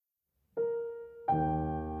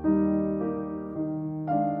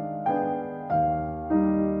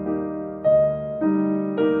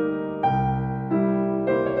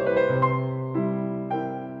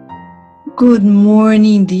Good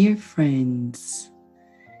morning, dear friends.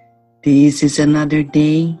 This is another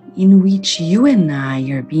day in which you and I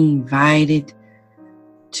are being invited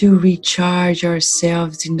to recharge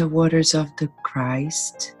ourselves in the waters of the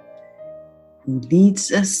Christ who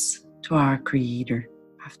leads us to our Creator.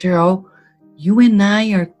 After all, you and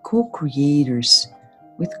I are co-creators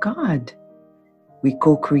with God. We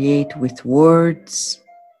co-create with words,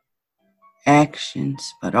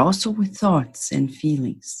 actions, but also with thoughts and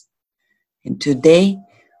feelings. And today,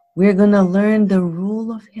 we're going to learn the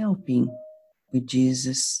rule of helping with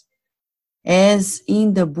Jesus, as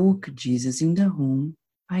in the book Jesus in the Home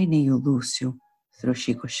by Neio Lucio through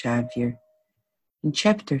Chico Xavier. In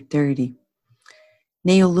chapter 30,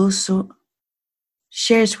 Neio Lucio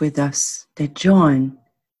shares with us that John,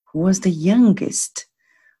 who was the youngest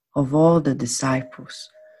of all the disciples,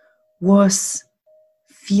 was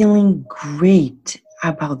feeling great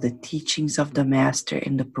about the teachings of the Master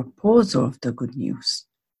and the proposal of the good news.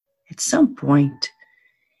 At some point,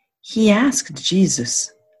 he asked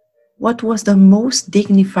Jesus what was the most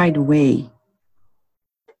dignified way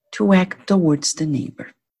to act towards the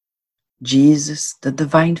neighbor. Jesus, the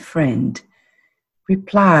divine friend,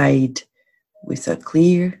 replied with a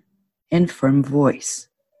clear and firm voice.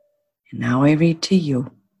 And now I read to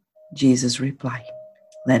you Jesus' reply.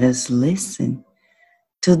 Let us listen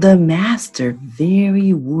to the Master's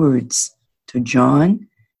very words to John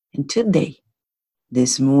and today,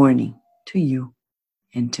 this morning, to you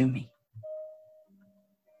and to me.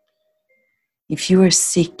 If you are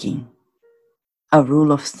seeking a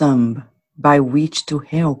rule of thumb by which to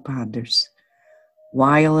help others,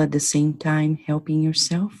 while at the same time helping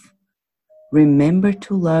yourself, remember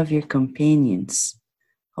to love your companions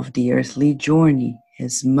of the earthly journey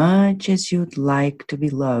as much as you'd like to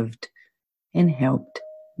be loved and helped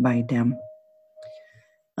by them.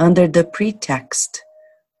 Under the pretext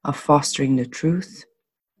of fostering the truth,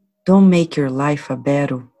 don't make your life a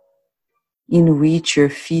battle in which your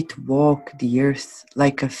feet walk the earth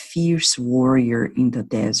like a fierce warrior in the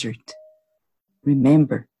desert.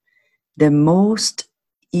 Remember, the most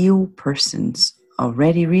ill persons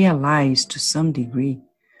already realize to some degree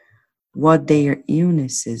what their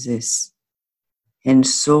illnesses is, and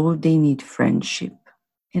so they need friendship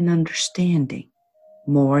and understanding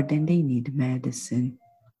more than they need medicine.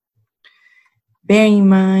 Bear in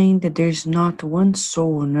mind that there's not one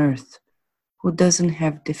soul on earth who doesn't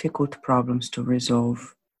have difficult problems to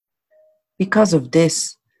resolve. Because of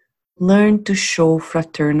this, learn to show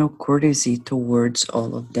fraternal courtesy towards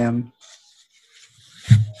all of them.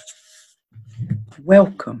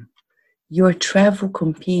 Welcome your travel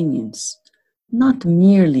companions, not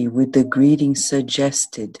merely with the greetings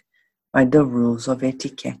suggested by the rules of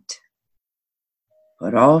etiquette,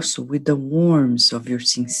 but also with the warmth of your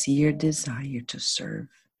sincere desire to serve.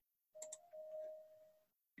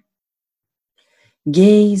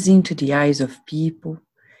 Gaze into the eyes of people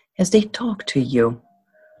as they talk to you.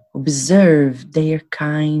 Observe their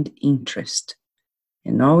kind interest,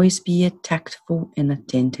 and always be a tactful and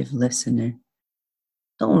attentive listener.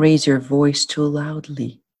 Don't raise your voice too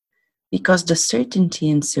loudly, because the certainty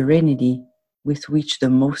and serenity with which the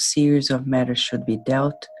most serious of matters should be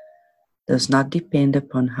dealt does not depend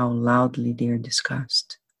upon how loudly they are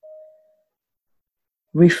discussed.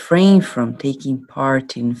 Refrain from taking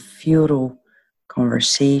part in futile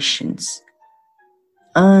conversations.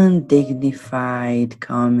 Undignified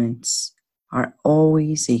comments are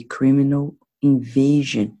always a criminal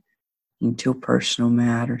invasion into personal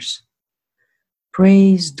matters.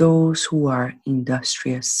 Praise those who are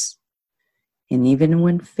industrious, and even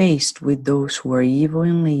when faced with those who are evil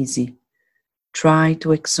and lazy, try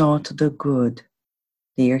to exalt the good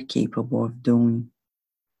they are capable of doing.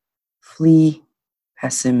 Flee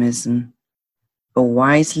pessimism, but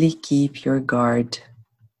wisely keep your guard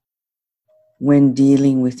when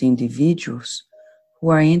dealing with individuals who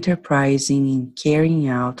are enterprising in carrying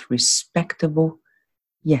out respectable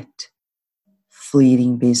yet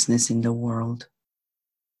fleeting business in the world.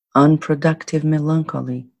 Unproductive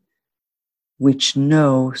melancholy, which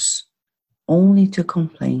knows only to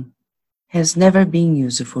complain, has never been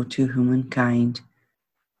useful to humankind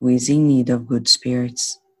who is in need of good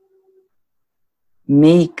spirits.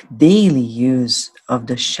 Make daily use of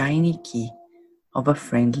the shiny key of a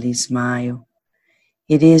friendly smile.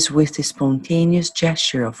 It is with a spontaneous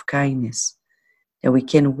gesture of kindness that we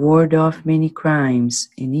can ward off many crimes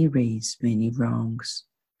and erase many wrongs.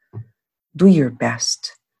 Do your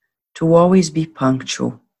best to always be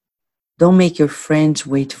punctual. Don't make your friends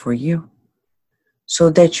wait for you, so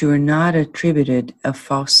that you are not attributed a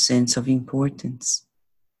false sense of importance.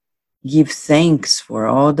 Give thanks for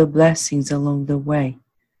all the blessings along the way,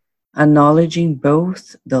 acknowledging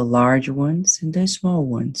both the large ones and the small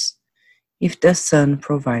ones. If the sun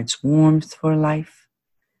provides warmth for life,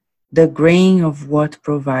 the grain of what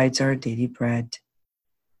provides our daily bread.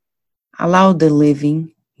 Allow the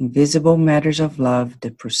living, invisible matters of love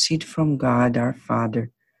that proceed from God our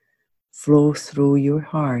Father flow through your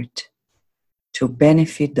heart to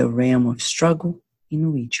benefit the realm of struggle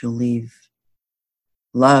in which you live.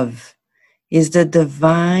 Love is the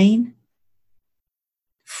divine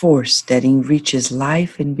force that enriches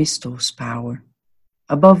life and bestows power.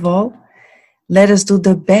 Above all, let us do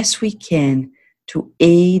the best we can to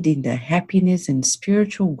aid in the happiness and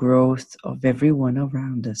spiritual growth of everyone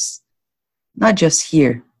around us. Not just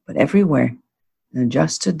here, but everywhere. Not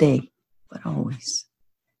just today, but always.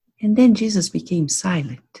 And then Jesus became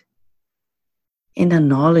silent. And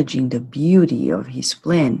acknowledging the beauty of his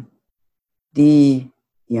plan, the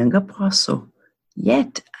young apostle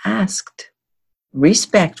yet asked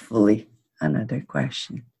respectfully another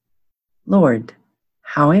question. Lord,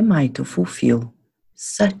 how am I to fulfill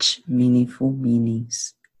such meaningful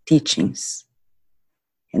teachings?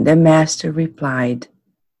 And the master replied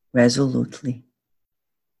resolutely,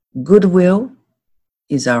 goodwill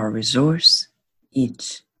is our resource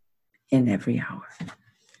each and every hour.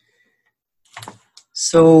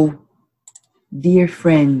 So, dear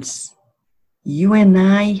friends, you and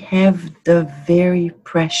I have the very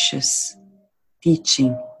precious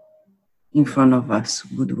teaching in front of us,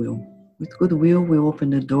 goodwill. With goodwill, we open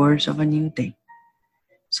the doors of a new day.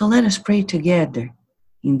 So let us pray together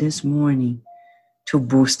in this morning to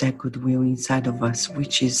boost that goodwill inside of us,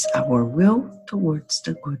 which is our will towards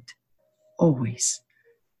the good, always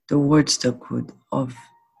towards the good of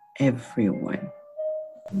everyone.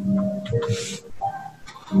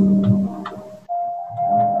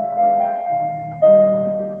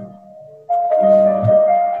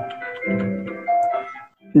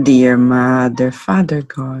 Dear Mother, Father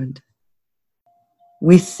God,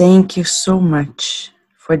 we thank you so much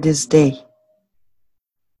for this day.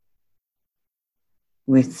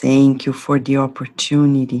 We thank you for the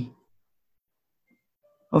opportunity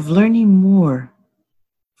of learning more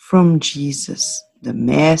from Jesus, the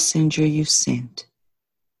messenger you sent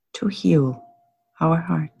to heal our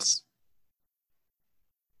hearts.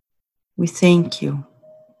 We thank you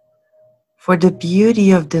for the beauty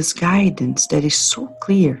of this guidance that is so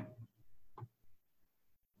clear.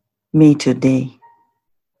 May today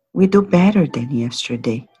we do better than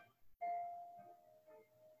yesterday,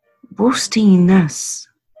 boosting in us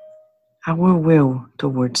our will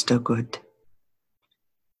towards the good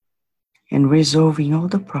and resolving all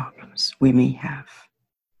the problems we may have.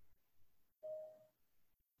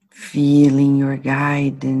 Feeling your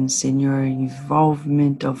guidance and your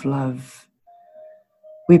involvement of love,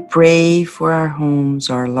 we pray for our homes,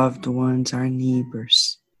 our loved ones, our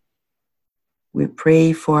neighbors. We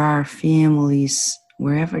pray for our families,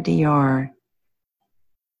 wherever they are.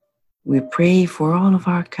 We pray for all of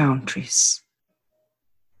our countries.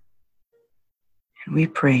 And we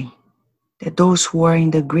pray that those who are in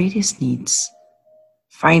the greatest needs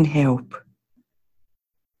find help,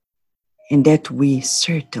 and that we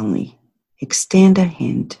certainly extend a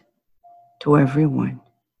hand to everyone,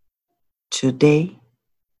 today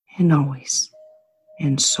and always,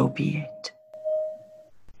 and so be it.